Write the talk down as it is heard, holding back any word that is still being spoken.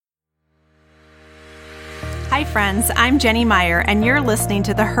Hi, friends. I'm Jenny Meyer, and you're listening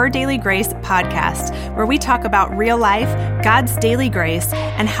to the Her Daily Grace podcast, where we talk about real life, God's daily grace,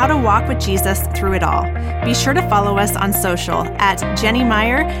 and how to walk with Jesus through it all. Be sure to follow us on social at Jenny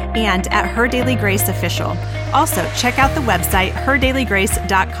Meyer and at Her Daily Grace Official. Also, check out the website,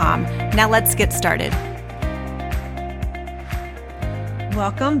 herdailygrace.com. Now let's get started.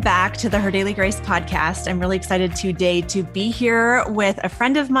 Welcome back to the Her Daily Grace podcast. I'm really excited today to be here with a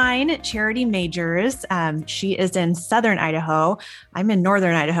friend of mine, Charity Majors. She is in Southern Idaho. I'm in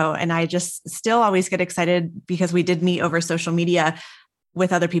Northern Idaho, and I just still always get excited because we did meet over social media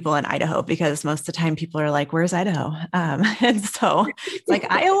with other people in Idaho, because most of the time people are like, where's Idaho? And so it's like,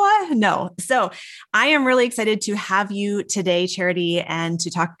 Iowa? No. So I am really excited to have you today, Charity, and to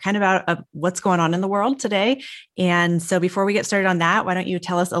talk kind of about what's going on in the world today. And so before we get started on that, why don't you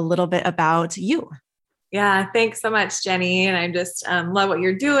tell us a little bit about you? Yeah, thanks so much, Jenny. And I just love what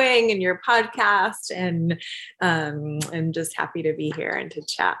you're doing and your podcast, and I'm just happy to be here and to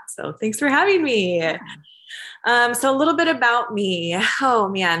chat. So thanks for having me. Yeah. So a little bit about me. Oh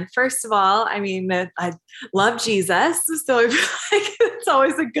man. First of all, I love Jesus. So I feel like it's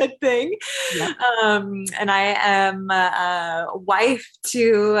always a good thing. Yeah. And I am a wife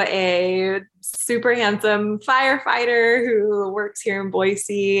to a super handsome firefighter who works here in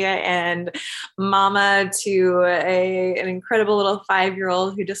Boise, and mama to an incredible little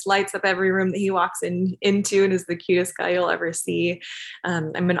 5-year-old who just lights up every room that he walks into and is the cutest guy you'll ever see.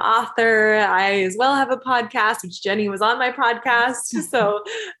 I'm an author. I as well have a podcast, which Jenny was on my podcast. So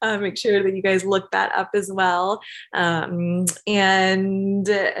make sure that you guys look that up as well. And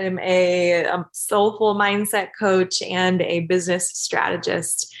I'm a soulful mindset coach and a business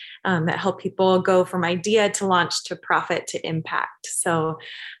strategist that help people go from idea to launch to profit to impact. So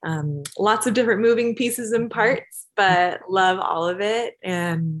lots of different moving pieces and parts, but love all of it.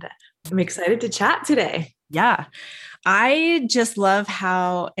 And I'm excited to chat today. Yeah. I just love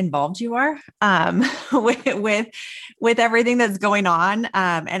how involved you are with everything that's going on.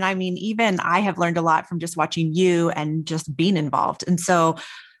 And I mean, even I have learned a lot from just watching you and just being involved. And so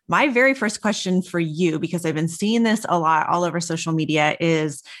my very first question for you, because I've been seeing this a lot all over social media,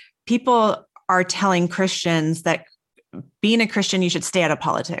 is people are telling Christians that being a Christian, you should stay out of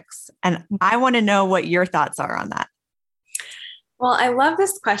politics. And I want to know what your thoughts are on that. Well, I love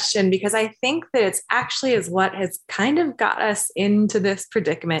this question because I think that it's actually is what has kind of got us into this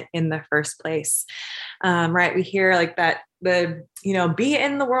predicament in the first place. Right. We hear like that, be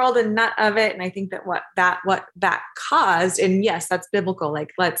in the world and not of it. And I think that what that caused, and yes, that's biblical.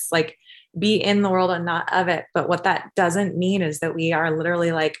 Like, let's be in the world and not of it. But what that doesn't mean is that we are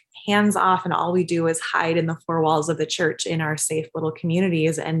literally like hands off and all we do is hide in the four walls of the church in our safe little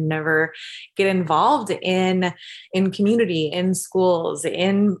communities and never get involved in community, in schools,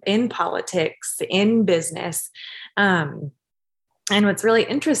 in politics, in business. And what's really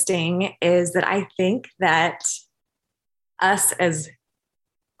interesting is that I think that us as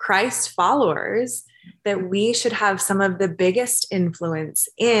Christ followers, that we should have some of the biggest influence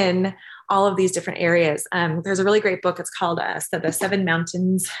in all of these different areas. There's a really great book. It's called The Seven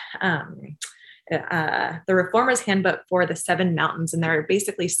Mountains, the Reformer's Handbook for the Seven Mountains. And there are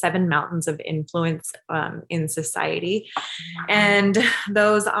basically 7 mountains of influence in society. And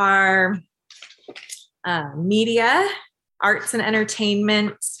those are media, arts and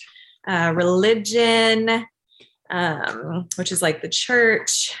entertainment, religion, which is like the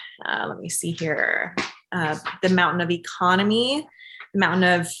church. Let me see here. The mountain of economy, the mountain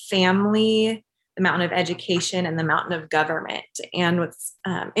of family, the mountain of education, and the mountain of government. And what's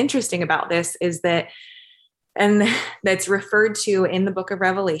interesting about this is that, and that's referred to in the book of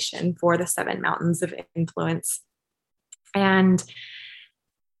Revelation for the 7 mountains of influence. And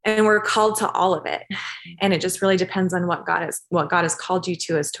we're called to all of it. And it just really depends on what God has called you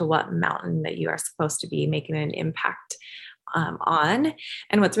to as to what mountain that you are supposed to be making an impact on.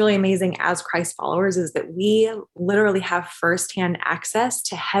 And what's really amazing as Christ followers is that we literally have firsthand access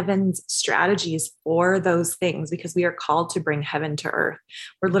to heaven's strategies for those things, because we are called to bring heaven to earth.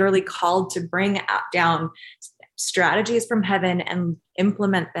 We're literally called to bring down strategies from heaven and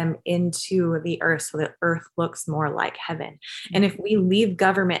implement them into the earth so that earth looks more like heaven. And if we leave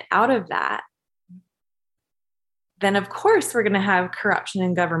government out of that, then of course we're going to have corruption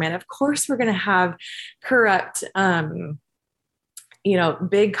in government. Of course we're going to have corrupt,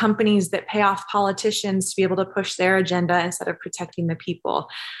 big companies that pay off politicians to be able to push their agenda instead of protecting the people.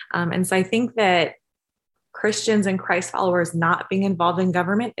 And so I think that Christians and Christ followers not being involved in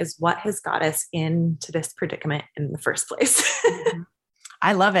government is what has got us into this predicament in the first place.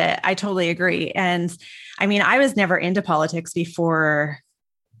 I love it. I totally agree. And I mean, I was never into politics before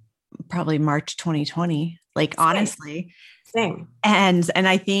probably March 2020. Like, honestly. Same. And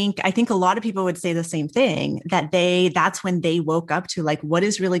I think a lot of people would say the same thing, that that's when they woke up to like, what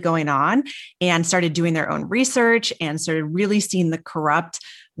is really going on, and started doing their own research and started really seeing the corrupt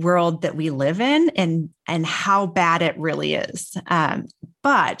world that we live in and how bad it really is.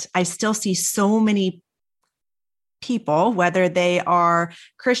 But I still see so many people, whether they are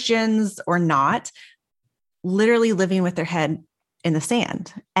Christians or not, literally living with their head in the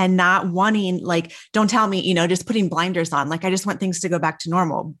sand and not wanting, like, don't tell me, just putting blinders on. Like, I just want things to go back to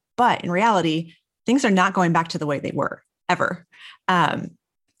normal. But in reality, things are not going back to the way they were ever.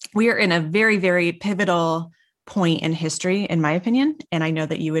 We are in a very, very pivotal point in history, in my opinion. And I know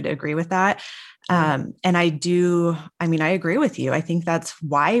that you would agree with that. And I agree with you. I think that's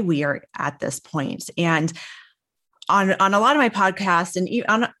why we are at this point. And on a lot of my podcasts and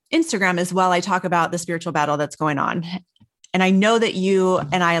on Instagram as well, I talk about the spiritual battle that's going on. And I know that you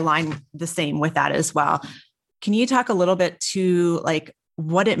and I align the same with that as well. Can you talk a little bit to like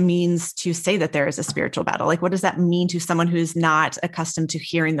what it means to say that there is a spiritual battle? Like, what does that mean to someone who's not accustomed to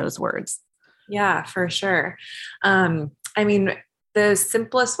hearing those words? Yeah, for sure. The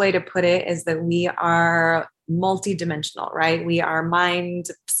simplest way to put it is that we are multidimensional, right? We are mind,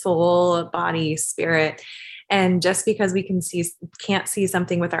 soul, body, spirit. And just because we can't see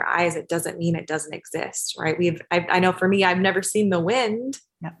something with our eyes, it doesn't mean it doesn't exist, right? I know for me, I've never seen the wind,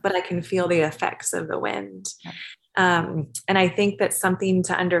 but I can feel the effects of the wind. Yep. And I think that something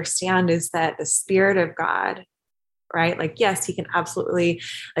to understand is that the Spirit of God, right? Like, yes, he can absolutely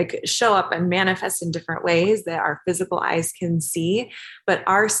like show up and manifest in different ways that our physical eyes can see, but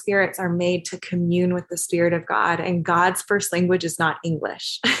our spirits are made to commune with the Spirit of God, and God's first language is not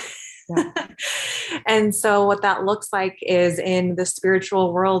English. Yeah. And so what that looks like is in the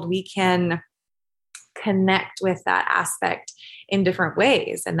spiritual world, we can connect with that aspect in different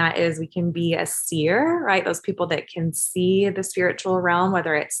ways. And that is, we can be a seer, right? Those people that can see the spiritual realm,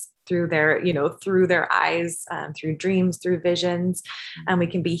 whether it's through their eyes, through dreams, through visions. And we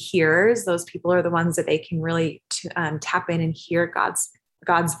can be hearers. Those people are the ones that they can really tap in and hear God's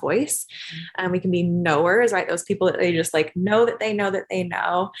voice. We can be knowers, right? Those people that they just like know that they know that they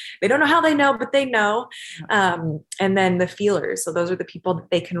know. They don't know how they know, but they know. And then the feelers. So those are the people that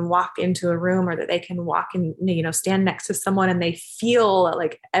they can walk into a room, or that they can walk and, stand next to someone and they feel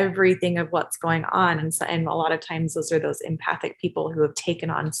like everything of what's going on. And a lot of times those are those empathic people who have taken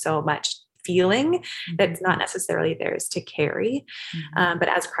on so much feeling that's not necessarily theirs to carry. But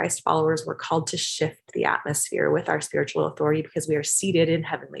as Christ followers, we're called to shift the atmosphere with our spiritual authority, because we are seated in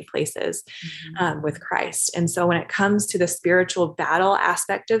heavenly places with Christ. And so when it comes to the spiritual battle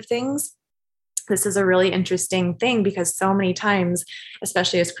aspect of things, this is a really interesting thing, because so many times,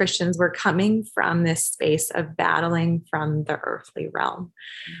 especially as Christians, we're coming from this space of battling from the earthly realm,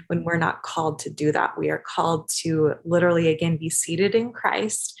 when we're not called to do that. We are called to literally, again, be seated in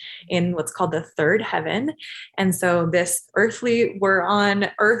Christ in what's called the third heaven. And so we're on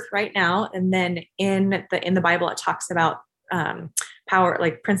earth right now. And then in the Bible, it talks about power,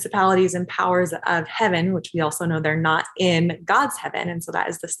 like principalities and powers of heaven, which we also know they're not in God's heaven. And so that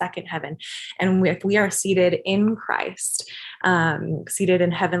is the second heaven. And if we are seated in Christ, seated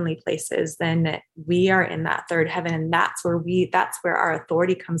in heavenly places, then we are in that third heaven. And that's where our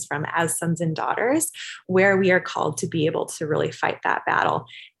authority comes from as sons and daughters, where we are called to be able to really fight that battle.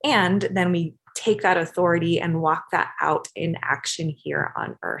 And then we take that authority and walk that out in action here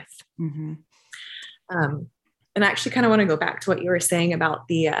on earth. And I actually kind of want to go back to what you were saying about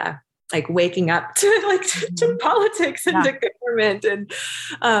the like waking up to politics and to government, and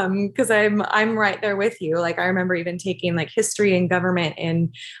because I'm right there with you. Like, I remember even taking like history and government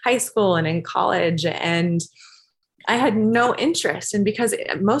in high school and in college, and I had no interest. And because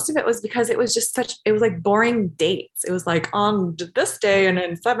most of it was because it was just it was like boring dates. It was like on this day and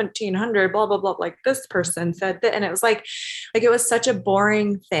in 1700, blah, blah, blah, like this person said that. And it was like it was such a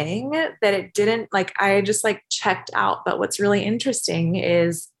boring thing that it didn't, like, I just like checked out. But what's really interesting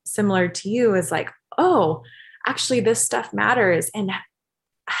is, similar to you, is like, oh, actually this stuff matters. And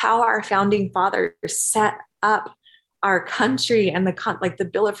how our founding fathers set up our country, and the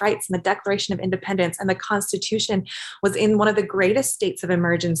Bill of Rights and the Declaration of Independence and the Constitution was in one of the greatest states of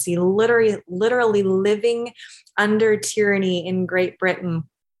emergency, literally living under tyranny in Great Britain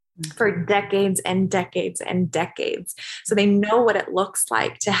for decades and decades and decades. So they know what it looks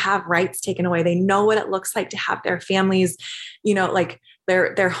like to have rights taken away. They know what it looks like to have their families, like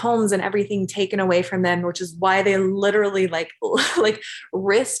their homes and everything taken away from them, which is why they literally like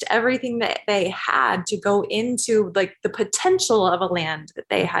risked everything that they had to go into like the potential of a land that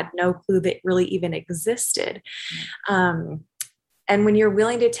they had no clue that really even existed. And when you're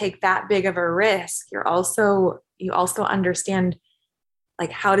willing to take that big of a risk, you also understand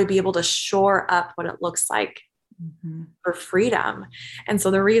like how to be able to shore up what it looks like for freedom. And so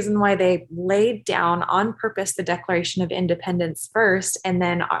the reason why they laid down on purpose the Declaration of Independence first, and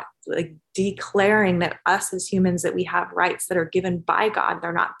then like declaring that us as humans, that we have rights that are given by God.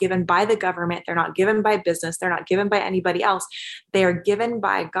 They're not given by the government. They're not given by business. They're not given by anybody else. They are given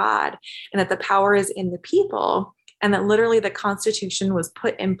by God, and that the power is in the people. And that literally the Constitution was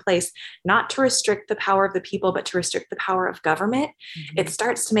put in place not to restrict the power of the people, but to restrict the power of government. It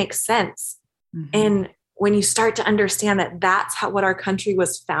starts to make sense. And when you start to understand that that's what our country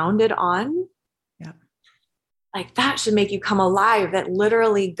was founded on, like that should make you come alive, that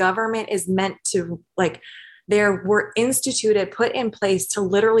literally government is meant to, like, were instituted, put in place to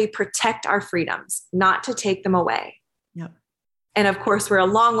literally protect our freedoms, not to take them away. And of course, we're a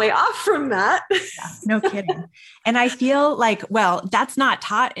long way off from that. No kidding. And I feel like, well, that's not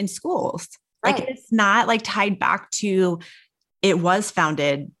taught in schools. Right. Like it's not like tied back to, it was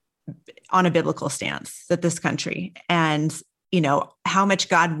founded on a biblical stance, that this country, and, you know, how much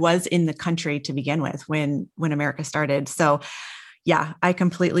God was in the country to begin with when America started. So yeah, I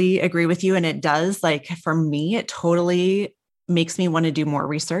completely agree with you. And it does, like, for me, it totally makes me want to do more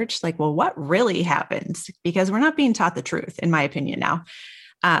research. Like, well, what really happened? Because we're not being taught the truth, in my opinion now.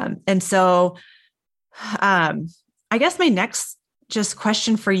 And so I guess my next just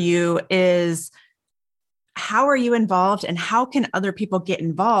question for you is, how are you involved, and how can other people get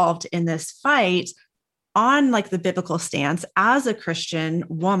involved in this fight on like the biblical stance as a Christian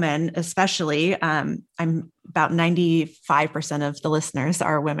woman, especially? I'm about 95% of the listeners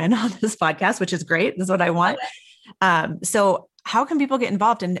are women on this podcast, which is great. This is what I want. So how can people get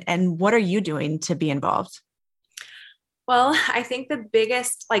involved, and what are you doing to be involved? Well, I think the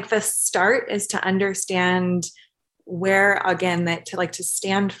biggest, like the start is to understand where, again, that to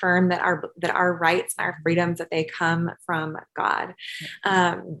stand firm that our rights and our freedoms, that they come from God.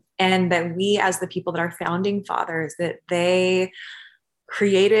 And that we, as the people that are founding fathers, that they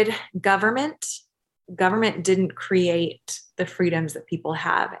created government. Government didn't create the freedoms that people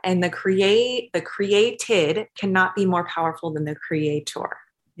have. And the created cannot be more powerful than the creator.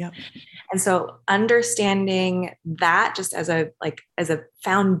 Yep. And so understanding that just as a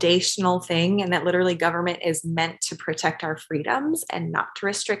foundational thing, and that literally government is meant to protect our freedoms and not to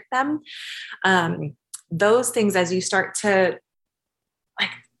restrict them. Those things, as you start to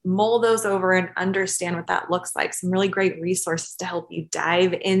like mull those over and understand what that looks like, some really great resources to help you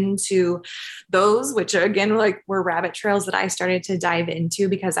dive into those, which again, like, were rabbit trails that I started to dive into,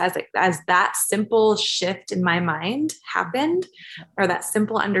 because as that simple shift in my mind happened, or that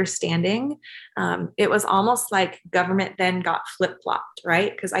simple understanding, it was almost like government then got flip-flopped,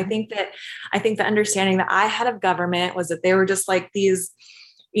 right? Because I think the understanding that I had of government was that they were just like these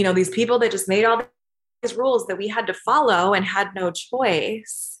people that just made all these rules that we had to follow and had no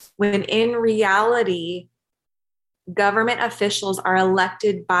choice, when in reality, government officials are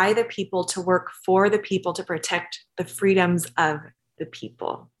elected by the people to work for the people to protect the freedoms of the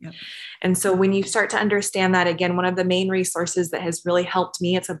people. Yep. And so when you start to understand that, again, one of the main resources that has really helped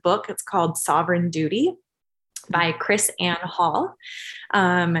me, it's a book, it's called Sovereign Duty by Chris Ann Hall.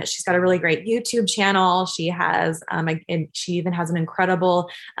 She's got a really great YouTube channel. She has, and she even has an incredible,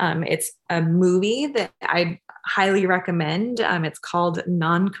 it's a movie that I highly recommend. It's called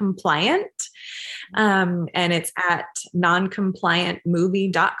Non-Compliant. And it's at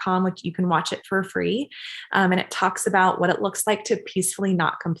noncompliantmovie.com, which you can watch it for free. And it talks about what it looks like to peacefully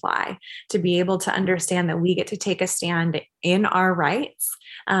not comply, to be able to understand that we get to take a stand in our rights,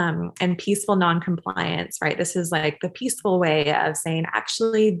 and peaceful non-compliance, right? This is like the peaceful way of saying,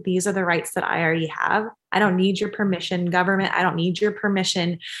 actually, these are the rights that I already have. I don't need your permission, government. I don't need your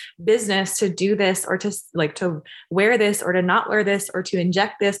permission, business, to do this, or to wear this, or to not wear this, or to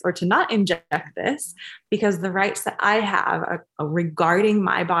inject this, or to not inject this, because the rights that I have regarding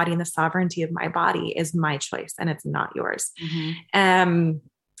my body and the sovereignty of my body is my choice, and it's not yours.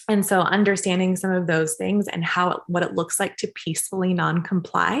 And so understanding some of those things and what it looks like to peacefully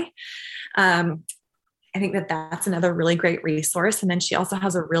non-comply. I think that that's another really great resource. And then she also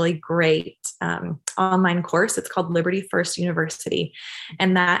has a really great online course. It's called Liberty First University.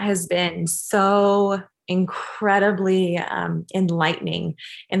 And that has been so incredibly enlightening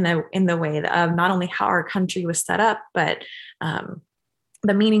in the way of not only how our country was set up, but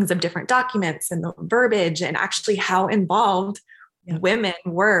the meanings of different documents and the verbiage, and actually how involved women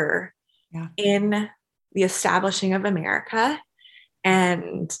were in the establishing of America,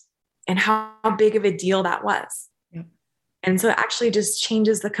 and how big of a deal that was. And so it actually just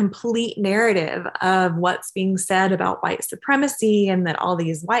changes the complete narrative of what's being said about white supremacy, and that all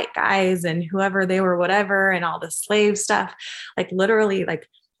these white guys and whoever they were, whatever, and all the slave stuff, like literally like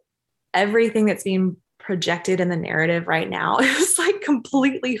everything that's being projected in the narrative right now is like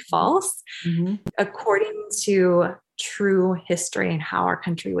completely false, according to true history and how our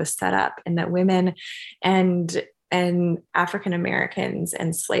country was set up, and that women and African Americans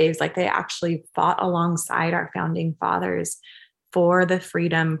and slaves, like they actually fought alongside our founding fathers for the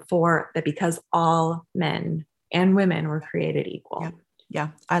freedom, for that, because all men and women were created equal. Yeah.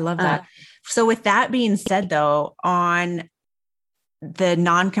 I love that. So with that being said, though, on the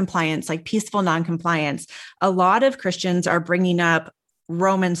non-compliance, like peaceful non-compliance, a lot of Christians are bringing up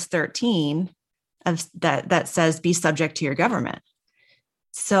Romans 13 that says, be subject to your government.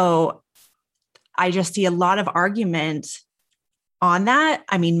 So I just see a lot of argument on that.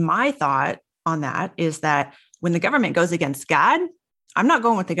 I mean, my thought on that is that when the government goes against God, I'm not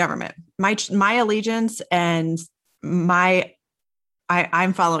going with the government. My allegiance and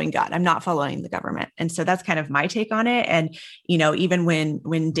I'm following God. I'm not following the government. And so that's kind of my take on it. And, even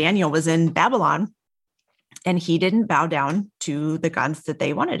when Daniel was in Babylon and he didn't bow down to the gods that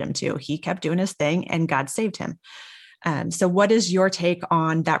they wanted him to, he kept doing his thing and God saved him. So what is your take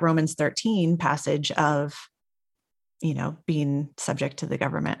on that Romans 13 passage of, being subject to the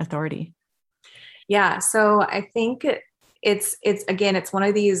government authority? Yeah. So I think it's one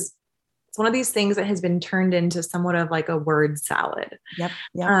of these things that has been turned into somewhat of like a word salad. Yep.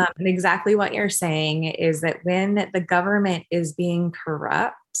 And exactly what you're saying is that when the government is being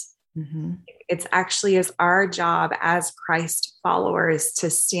corrupt, it's actually is our job as Christ followers to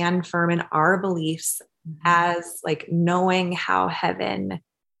stand firm in our beliefs, as like knowing how heaven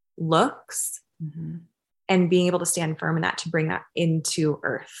looks and being able to stand firm in that, to bring that into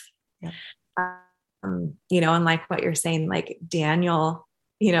earth. Yep. And like what you're saying, like Daniel,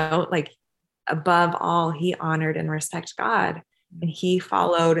 like above all, he honored and respected God, and he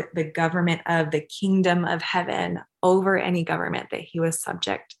followed the government of the kingdom of heaven over any government that he was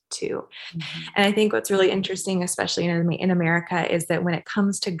subject to. And I think what's really interesting, especially in America, is that when it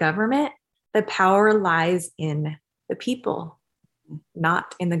comes to government, the power lies in the people,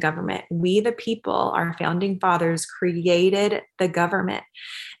 not in the government. We, the people, our founding fathers, created the government.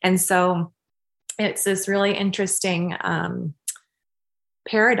 And so it's this really interesting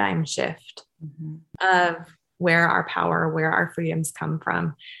paradigm shift of where our power, where our freedoms come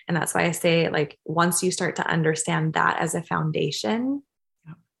from. And that's why I say, like, once you start to understand that as a foundation,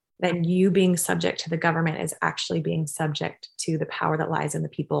 then you being subject to the government is actually being subject to the power that lies in the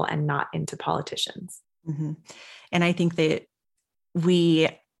people and not into politicians. And I think that we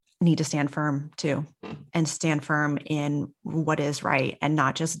need to stand firm too, and stand firm in what is right, and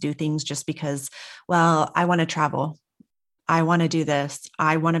not just do things just because, well, I want to travel. I want to do this.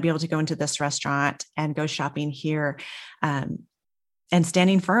 I want to be able to go into this restaurant and go shopping here, and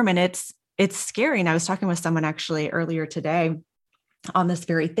standing firm. And it's scary. And I was talking with someone actually earlier today on this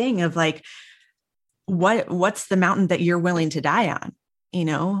very thing of like, what's the mountain that you're willing to die on?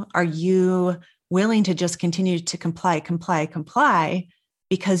 Are you willing to just continue to comply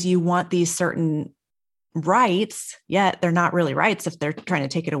because you want these certain rights, yet they're not really rights if they're trying to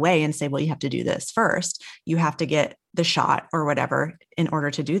take it away and say, well, you have to do this first. You have to get the shot or whatever in order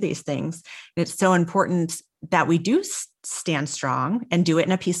to do these things. And it's so important that we do stand strong and do it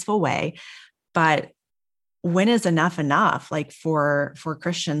in a peaceful way. But when is enough, like for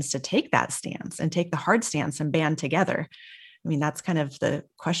Christians to take that stance and take the hard stance and band together? I mean, that's kind of the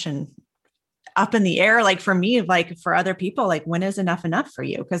question up in the air, like for me, like for other people, like when is enough for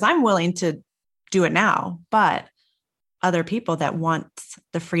you? Because I'm willing to do it now, but other people that want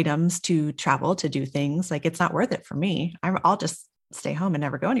the freedoms to travel, to do things, like it's not worth it for me. I'll just stay home and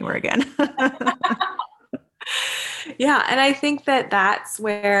never go anywhere again. Yeah. And I think that that's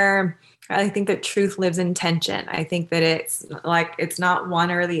where I think that truth lives in tension. I think that it's like, it's not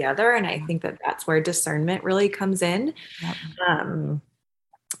one or the other. And I think that that's where discernment really comes in. Yep.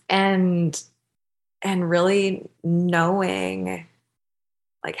 And really knowing,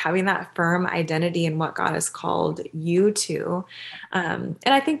 like having that firm identity in what God has called you to. And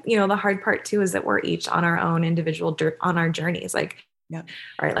I think, the hard part too, is that we're each on our own individual, on our journeys, like, yep.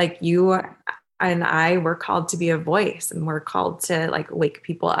 Right. Like and I were called to be a voice, and we're called to like wake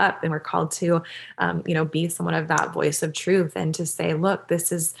people up, and we're called to, be someone of that voice of truth, and to say, look,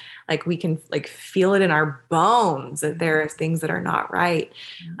 this is like, we can like feel it in our bones that there are things that are not right.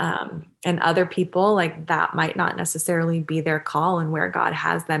 And other people, like, that might not necessarily be their call and where God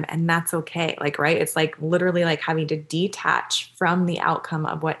has them. And that's okay. Like, right. It's like literally like having to detach from the outcome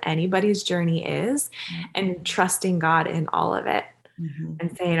of what anybody's journey is and trusting God in all of it.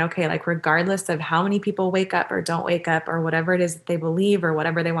 And saying, okay, like, regardless of how many people wake up or don't wake up or whatever it is that they believe or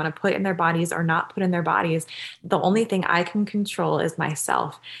whatever they want to put in their bodies or not put in their bodies, the only thing I can control is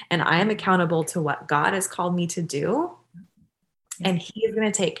myself. And I am accountable to what God has called me to do. And He's going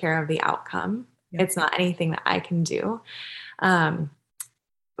to take care of the outcome. It's not anything that I can do. But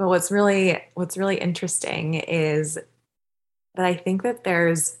what's really interesting is that I think that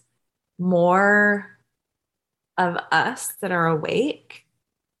there's more of us that are awake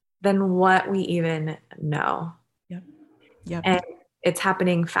than what we even know. And it's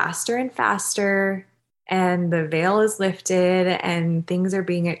happening faster and faster, and the veil is lifted and things are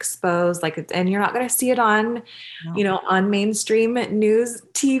being exposed. And you're not going to see it on, on mainstream news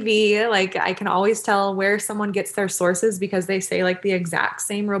TV. Like, I can always tell where someone gets their sources because they say like the exact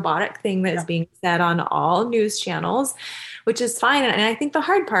same robotic thing that is being said on all news channels, which is fine. And I think the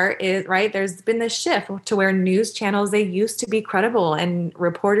hard part is, right, there's been this shift to where news channels, they used to be credible, and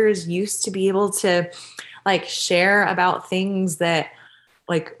reporters used to be able to like share about things that,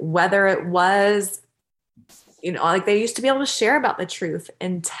 like, whether it was, like, they used to be able to share about the truth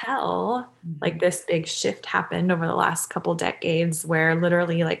until like this big shift happened over the last couple decades where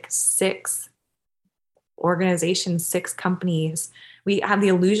literally like 6 organizations, 6 companies, we have the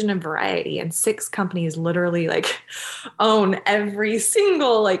illusion of variety, and 6 companies literally like own every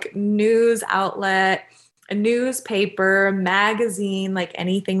single like news outlet, a newspaper, magazine, like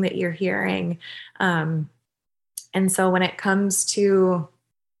anything that you're hearing. And so when it comes to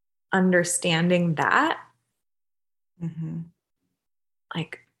understanding that,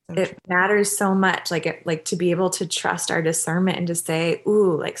 like, it matters so much, like to be able to trust our discernment and to say,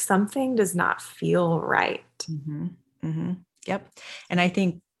 ooh, like, something does not feel right. Yep. And I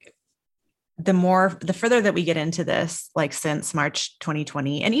think the further that we get into this, like since March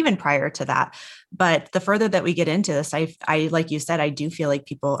 2020, and even prior to that, but the further that we get into this, I, like you said, I do feel like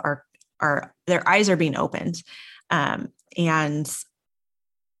people are their eyes are being opened. And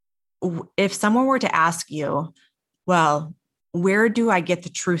if someone were to ask you, well, where do I get the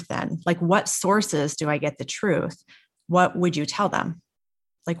truth then? Like, what sources do I get the truth? What would you tell them?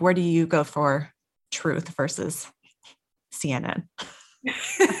 Like, where do you go for truth versus CNN?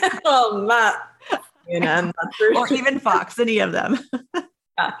 Well, not CNN, or even Fox, any of them.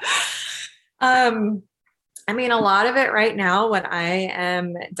 I mean, a lot of it right now, what I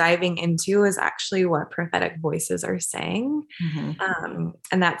am diving into is actually what prophetic voices are saying.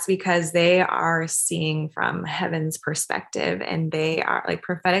 And that's because they are seeing from heaven's perspective, and they are like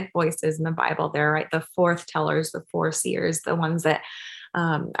prophetic voices in the Bible. They're right, the forth tellers, the foreseers, the ones that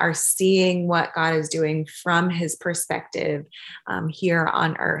are seeing what God is doing from His perspective here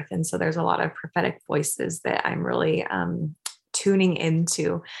on earth. And so there's a lot of prophetic voices that I'm really tuning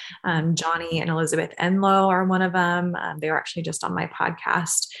into. Johnny and Elizabeth Enlow are one of them. They were actually just on my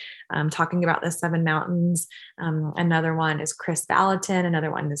podcast talking about the 7 mountains. Another one is Chris Ballatin.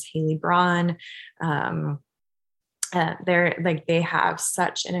 Another one is Haley Braun. They're like, they have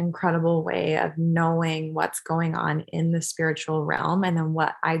such an incredible way of knowing what's going on in the spiritual realm. And then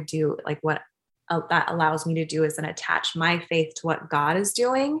what I do, like what that allows me to do is then attach my faith to what God is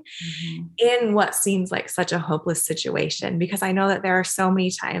doing in what seems like such a hopeless situation. Because I know that there are so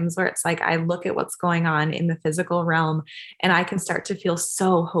many times where it's like, I look at what's going on in the physical realm and I can start to feel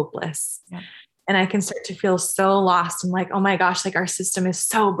so hopeless. And I can start to feel so lost. And like, oh my gosh, like our system is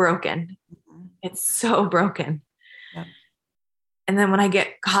so broken. It's so broken. And then when I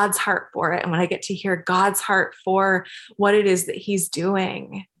get God's heart for it, and when I get to hear God's heart for what it is that He's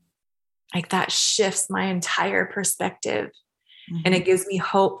doing, like, that shifts my entire perspective. And it gives me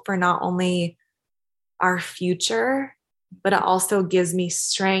hope for not only our future, but it also gives me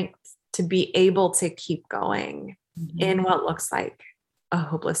strength to be able to keep going in what looks like a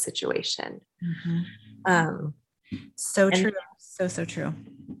hopeless situation. So true. So true.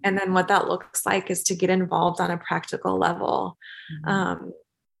 And then what that looks like is to get involved on a practical level.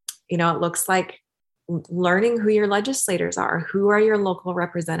 It looks like learning who your legislators are, who are your local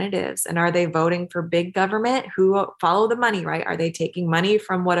representatives, and are they voting for big government? Who follow the money, right? Are they taking money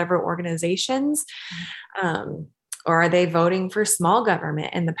from whatever organizations? Or are they voting for small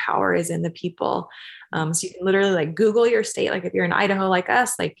government and the power is in the people? So you can literally like Google your state. Like if you're in Idaho, like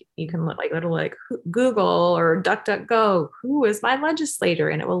us, like you can look like literally like Google or DuckDuckGo, who is my legislator?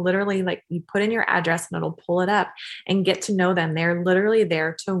 And it will literally like you put in your address and it'll pull it up and get to know them. They're literally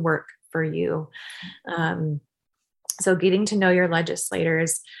there to work for you. So getting to know your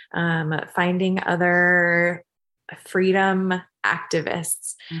legislators, finding other freedom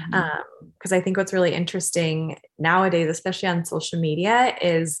activists. Because I think what's really interesting nowadays, especially on social media,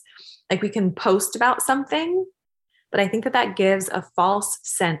 is like we can post about something, but I think that gives a false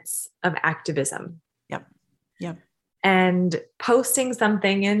sense of activism. Yep. And posting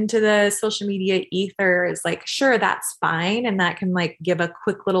something into the social media ether is like, sure, that's fine. And that can like give a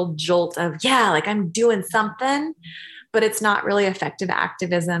quick little jolt of, yeah, like I'm doing something, but it's not really effective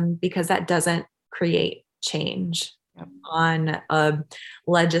activism because that doesn't create change on a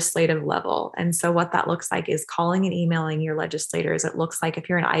legislative level. And so what that looks like is calling and emailing your legislators. It looks like if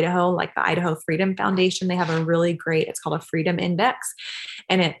you're in Idaho, like the Idaho Freedom Foundation, they have a really great, it's called a Freedom Index.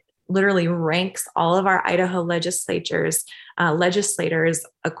 And it literally ranks all of our Idaho legislators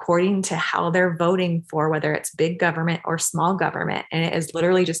according to how they're voting for whether it's big government or small government. And it is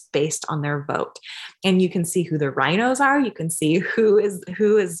literally just based on their vote. And you can see who the rhinos are. You can see who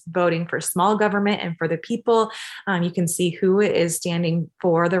is voting for small government and for the people. You can see who is standing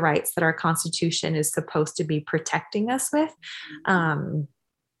for the rights that our Constitution is supposed to be protecting us with. And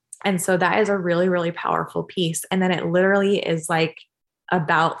so that is a really, really powerful piece. And then it literally is like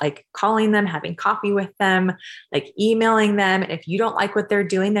about like calling them, having coffee with them, like emailing them. And if you don't like what they're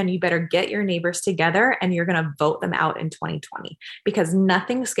doing, then you better get your neighbors together and you're going to vote them out in 2020, because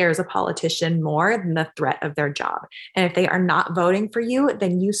nothing scares a politician more than the threat of their job. And if they are not voting for you,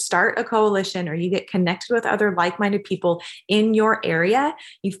 then you start a coalition or you get connected with other like-minded people in your area.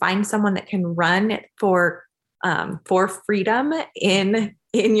 You find someone that can run for freedom in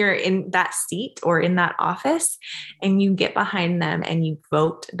that seat or in that office, and you get behind them and you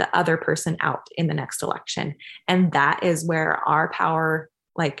vote the other person out in the next election. And that is where our power,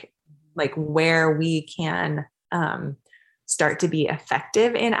 like where we can start to be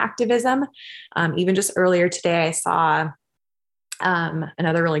effective in activism. Even just earlier today, I saw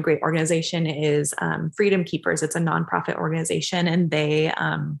another really great organization is Freedom Keepers. It's a nonprofit organization, and they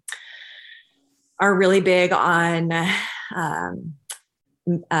are really big on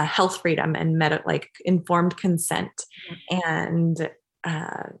health freedom and informed consent. And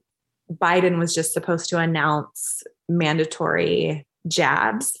Biden was just supposed to announce mandatory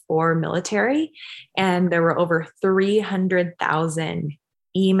jabs for military, and there were over 300,000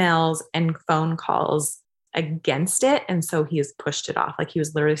 emails and phone calls against it. And so he has pushed it off. Like he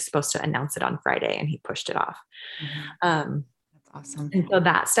was literally supposed to announce it on Friday and he pushed it off. That's awesome. And so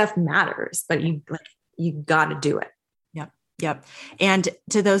that stuff matters, but you got to do it. Yep. And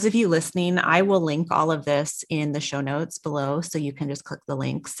to those of you listening, I will link all of this in the show notes below. So you can just click the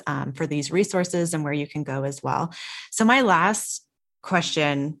links for these resources and where you can go as well. So my last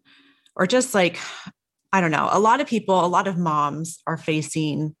question, or just like, I don't know, a lot of moms are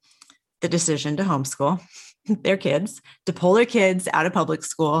facing the decision to homeschool their kids, to pull their kids out of public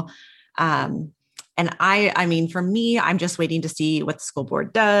school. And I mean, for me, I'm just waiting to see what the school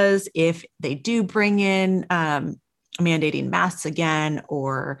board does. If they do bring in mandating masks again,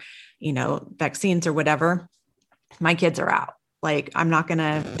 or, vaccines or whatever, my kids are out. Like they're not going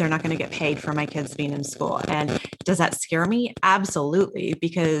to get paid for my kids being in school. And does that scare me? Absolutely.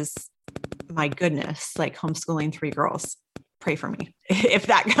 Because my goodness, like homeschooling 3 girls, pray for me if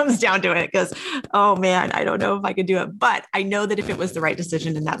that comes down to it. Because, oh man, I don't know if I could do it, but I know that if it was the right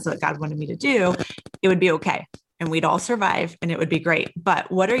decision and that's what God wanted me to do, it would be okay. And we'd all survive and it would be great.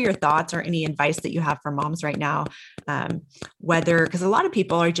 But what are your thoughts or any advice that you have for moms right now? Because a lot of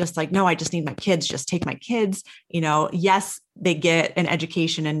people are just like, no, I just need my kids, just take my kids. Yes, they get an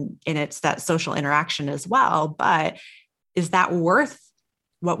education and it's that social interaction as well. But is that worth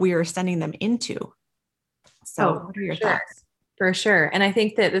what we are sending them into? So what are your thoughts? For sure. And I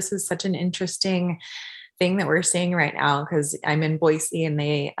think that this is such an interesting thing that we're seeing right now, because I'm in Boise and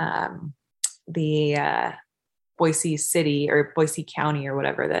the Boise City or Boise County or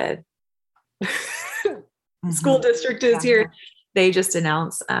whatever the school district is here. They just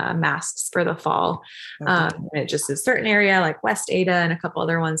announced masks for the fall. And it just is a certain area like West Ada and a couple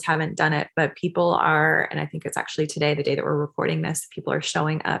other ones haven't done it, but people are, and I think it's actually today, the day that we're recording this, people are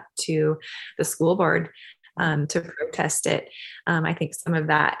showing up to the school board to protest it. I think some of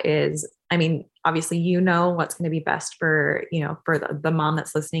that is, obviously, what's going to be best for, for the mom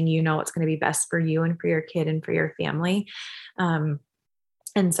that's listening, what's going to be best for you and for your kid and for your family.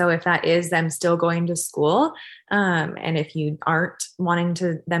 And so if that is them still going to school, and if you aren't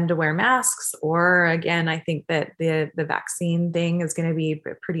wanting them to wear masks, or again, I think that the vaccine thing is going to be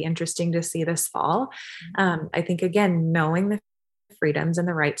pretty interesting to see this fall. I think, again, knowing the freedoms and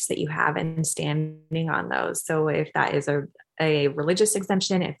the rights that you have and standing on those. So if that is a religious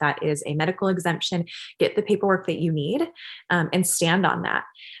exemption, if that is a medical exemption, get the paperwork that you need, and stand on that.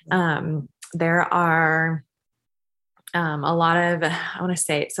 There are a lot of, I want to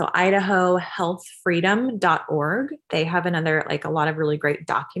say, so idahohealthfreedom.org. They have a lot of really great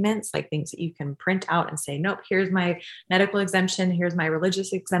documents, like things that you can print out and say, nope, here's my medical exemption. Here's my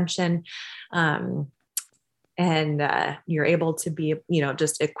religious exemption. And you're able to be,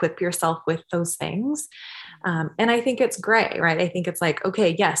 just equip yourself with those things. And I think it's great, right? I think it's like,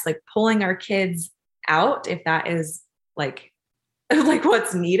 okay, yes, like pulling our kids out, if that is like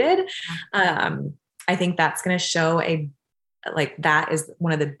what's needed. I think that's going to show that is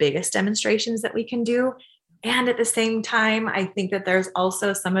one of the biggest demonstrations that we can do. And at the same time, I think that there's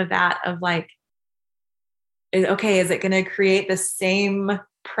also some of that of like, okay, is it going to create the same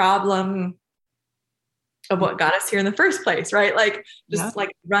problem of what got us here in the first place, right? Like just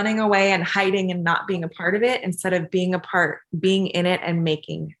like running away and hiding and not being a part of it, instead of being in it and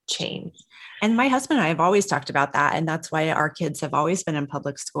making change. And my husband and I have always talked about that. And that's why our kids have always been in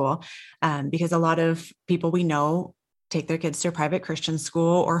public school, because a lot of people we know take their kids to a private Christian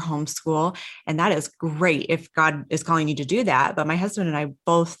school or homeschool. And that is great if God is calling you to do that. But my husband and I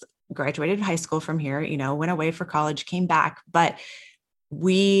both graduated high school from here, went away for college, came back. But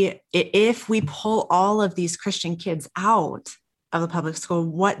if we pull all of these Christian kids out of the public school,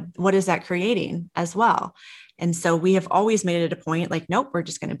 what is that creating as well? And so we have always made it a point, like, nope, we're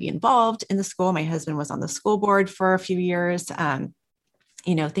just going to be involved in the school. My husband was on the school board for a few years,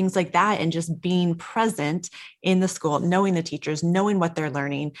 things like that. And just being present in the school, knowing the teachers, knowing what they're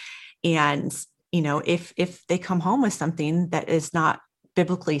learning. And, if they come home with something that is not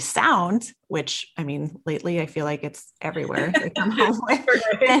biblically sound, which, I mean, lately I feel like it's everywhere they come home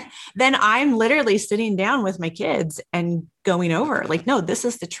with, then I'm literally sitting down with my kids and going over like, no, this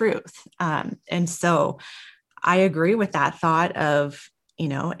is the truth. And so I agree with that thought of,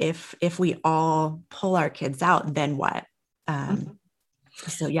 if we all pull our kids out, then what?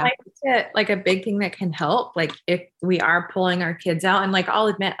 So yeah, I think like a big thing that can help, like if we are pulling our kids out, and like, I'll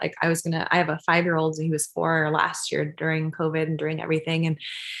admit, like I have a 5-year-old, he was 4 last year during COVID and during everything. And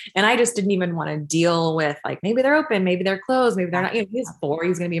I just didn't even want to deal with like, maybe they're open, maybe they're closed, maybe they're not, he's 4,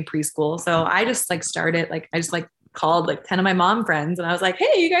 he's going to be in preschool. So I just called like 10 of my mom friends and I was like,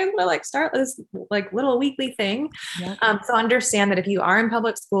 hey, you guys want to like start this like little weekly thing? So understand that if you are in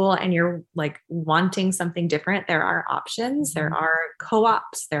public school and you're like wanting something different, there are options. There are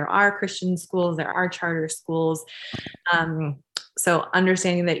co-ops, there are Christian schools, there are charter schools. So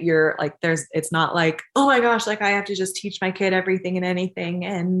understanding that you're like, it's not like, oh my gosh, like I have to just teach my kid everything and anything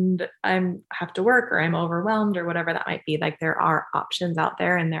and I have to work or I'm overwhelmed or whatever that might be. Like there are options out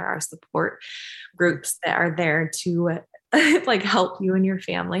there and there are support groups that are there to like help you and your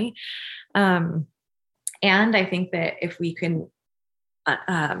family. And I think that if we can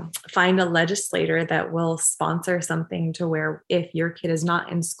find a legislator that will sponsor something to where if your kid is not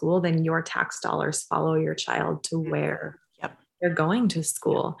in school, then your tax dollars follow your child to where they're going to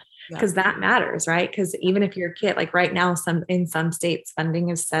school, because that matters, right? Because even if your kid, like right now, in some states, funding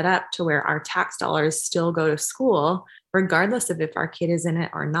is set up to where our tax dollars still go to school, regardless of if our kid is in it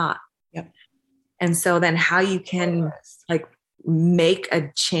or not. And so then how you can like make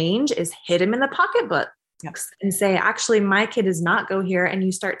a change is hit them in the pocketbook. And say, actually, my kid does not go here. And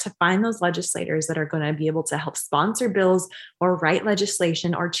you start to find those legislators that are going to be able to help sponsor bills or write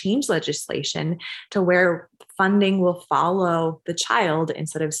legislation or change legislation to where funding will follow the child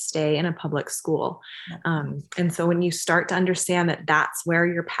instead of stay in a public school. And so when you start to understand that that's where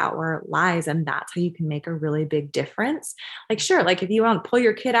your power lies and that's how you can make a really big difference, like, sure, like if you want to pull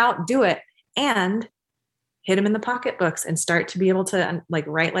your kid out, do it. And hit them in the pocketbooks and start to be able to like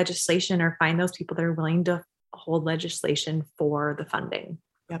write legislation or find those people that are willing to hold legislation for the funding.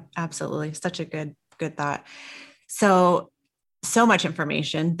 Yep, absolutely. Such a good thought. So much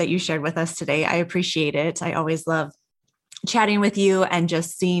information that you shared with us today. I appreciate it. I always love chatting with you and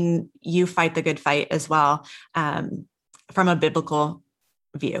just seeing you fight the good fight as well, from a biblical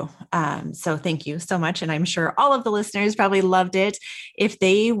view. So thank you so much. And I'm sure all of the listeners probably loved it. If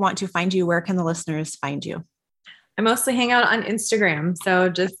they want to find you, where can the listeners find you? I mostly hang out on Instagram. So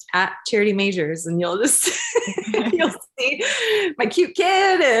just at Charity Majors and you'll just, you'll see my cute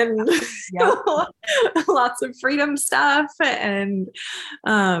kid and lots of freedom stuff. And,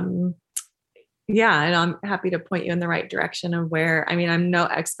 Yeah. And I'm happy to point you in the right direction of where, I mean, I'm no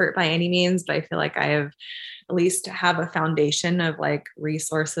expert by any means, but I feel like I have at least have a foundation of like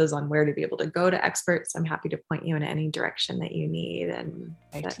resources on where to be able to go to experts. I'm happy to point you in any direction that you need. And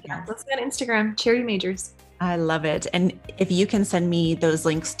let's go on Instagram, Charity Majors. I love it. And if you can send me those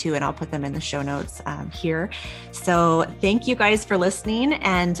links too, and I'll put them in the show notes here. So thank you guys for listening.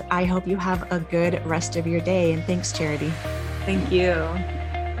 And I hope you have a good rest of your day. And thanks, Charity. Thank you.